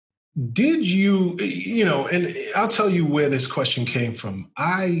Did you, and I'll tell you where this question came from.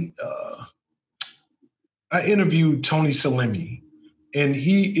 I interviewed Tony Salemi, and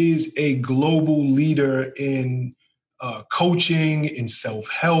he is a global leader in coaching, in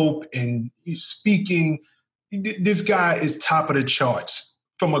self-help, and speaking. This guy is top of the charts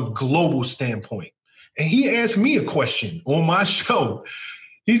from a global standpoint. And he asked me a question on my show.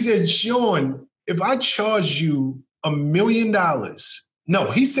 He said, Shawn, if I charge you $1 million,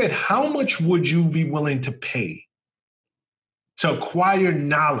 no, he said, how much would you be willing to pay to acquire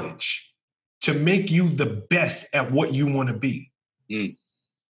knowledge to make you the best at what you want to be? Mm.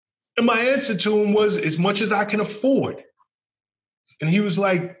 And my answer to him was, as much as I can afford. And he was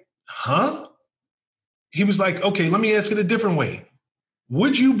like, huh? He was like, okay, let me ask it a different way.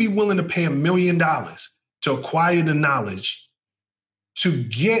 Would you be willing to pay $1 million to acquire the knowledge to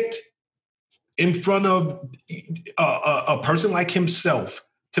get in front of a person like himself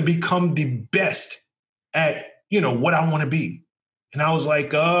to become the best at, what I want to be? And I was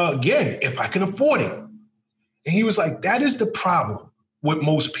like, again, if I can afford it. And he was like, that is the problem with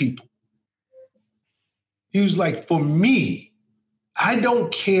most people. He was like, for me, I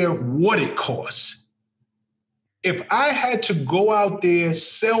don't care what it costs. If I had to go out there,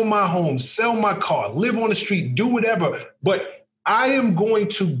 sell my home, sell my car, live on the street, do whatever, but I am going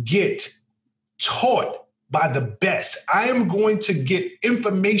to get taught by the best. I am going to get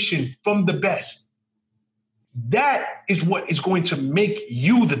information from the best. That is what is going to make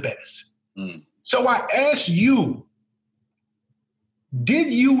you the best. Mm. So I ask you,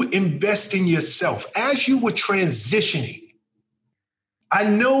 did you invest in yourself as you were transitioning? I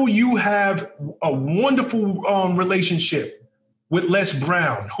know you have a wonderful relationship with Les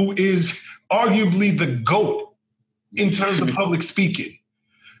Brown, who is arguably the GOAT in terms of public speaking.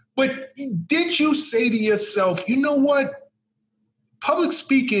 But did you say to yourself, you know what? Public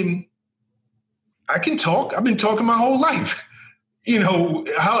speaking, I can talk. I've been talking my whole life.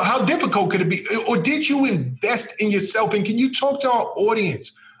 How difficult could it be? Or did you invest in yourself? And can you talk to our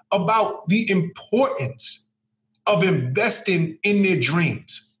audience about the importance of investing in their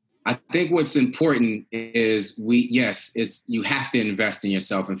dreams? I think what's important is you have to invest in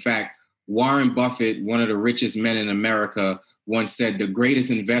yourself. In fact, Warren Buffett, one of the richest men in America, once said the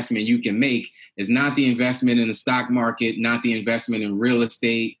greatest investment you can make is not the investment in the stock market, not the investment in real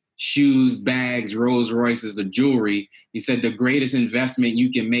estate, shoes, bags, Rolls Royces, or jewelry. He said the greatest investment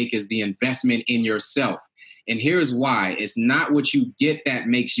you can make is the investment in yourself. And here's why. It's not what you get that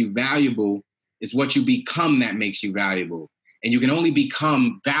makes you valuable. It's what you become that makes you valuable. And you can only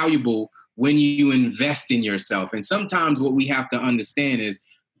become valuable when you invest in yourself. And sometimes what we have to understand is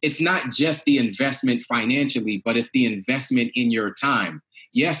it's not just the investment financially, but it's the investment in your time.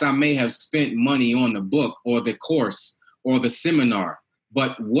 Yes, I may have spent money on the book or the course or the seminar,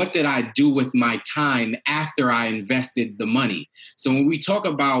 but what did I do with my time after I invested the money? So when we talk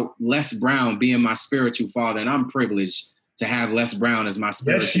about Les Brown being my spiritual father, and I'm privileged to have Les Brown as my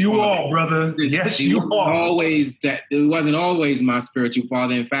spiritual father. Yes, you are, brother. Yes, you are. It wasn't always my spiritual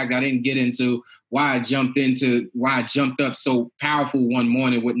father. In fact, I didn't get into why I jumped up so powerful one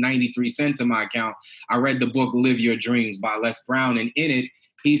morning with 93 cents in my account. I read the book, Live Your Dreams by Les Brown. And in it,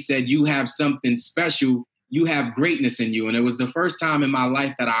 he said, you have something special. You have greatness in you. And it was the first time in my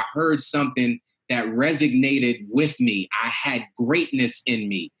life that I heard something that resonated with me. I had greatness in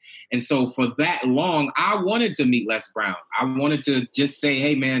me. And so for that long, I wanted to meet Les Brown. I wanted to just say,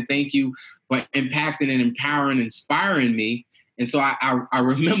 hey, man, thank you for impacting and empowering, inspiring me. And so I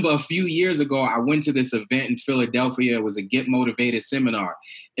remember a few years ago, I went to this event in Philadelphia. It was a Get Motivated seminar.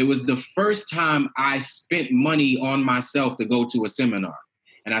 It was the first time I spent money on myself to go to a seminar.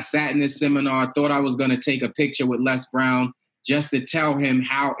 And I sat in this seminar, thought I was going to take a picture with Les Brown just to tell him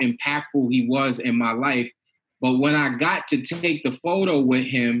how impactful he was in my life. But when I got to take the photo with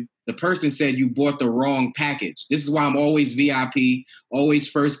him, the person said, you bought the wrong package. This is why I'm always VIP, always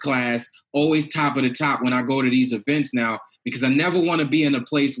first class, always top of the top when I go to these events now, because I never want to be in a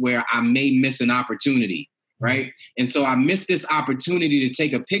place where I may miss an opportunity, right? And so I missed this opportunity to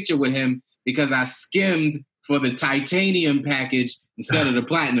take a picture with him because I skimmed for the titanium package instead of the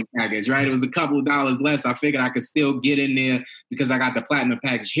platinum package, right? It was a couple of dollars less. I figured I could still get in there because I got the platinum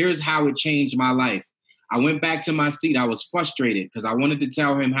package. Here's how it changed my life. I went back to my seat. I was frustrated because I wanted to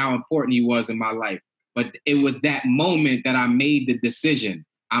tell him how important he was in my life. But it was that moment that I made the decision.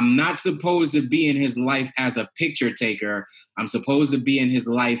 I'm not supposed to be in his life as a picture taker. I'm supposed to be in his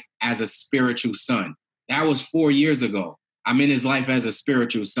life as a spiritual son. That was 4 years ago. I'm in his life as a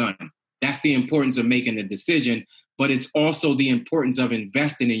spiritual son. That's the importance of making the decision, but it's also the importance of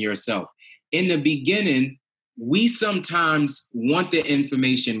investing in yourself. In the beginning, we sometimes want the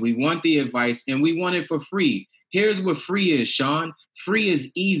information, we want the advice, and we want it for free. Here's what free is, Shawn. Free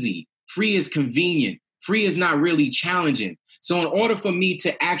is easy. Free is convenient. Free is not really challenging. So in order for me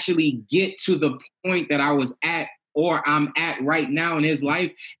to actually get to the point that I was at or I'm at right now in his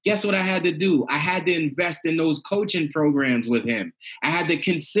life, guess what I had to do? I had to invest in those coaching programs with him. I had to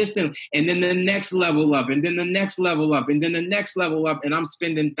consistent, and then the next level up, and then the next level up, and then the next level up, and I'm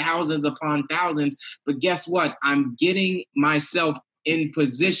spending thousands upon thousands. But guess what? I'm getting myself in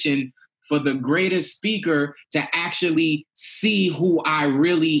position for the greatest speaker to actually see who I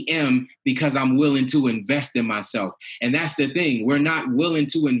really am because I'm willing to invest in myself. And that's the thing. We're not willing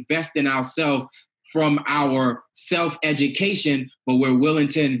to invest in ourselves from our self-education, but we're willing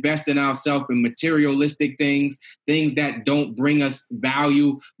to invest in ourselves in materialistic things, things that don't bring us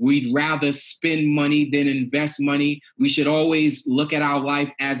value. We'd rather spend money than invest money. We should always look at our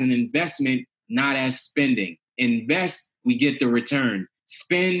life as an investment, not as spending. Invest, we get the return.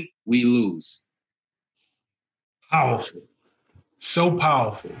 Spend, we lose. Powerful. So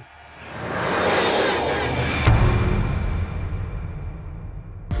powerful.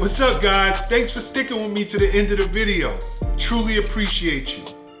 What's up, guys? Thanks for sticking with me to the end of the video. Truly appreciate you.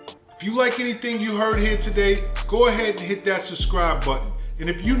 If you like anything you heard here today, go ahead and hit that subscribe button. And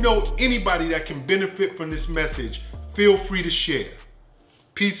if you know anybody that can benefit from this message, feel free to share.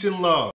 Peace and love.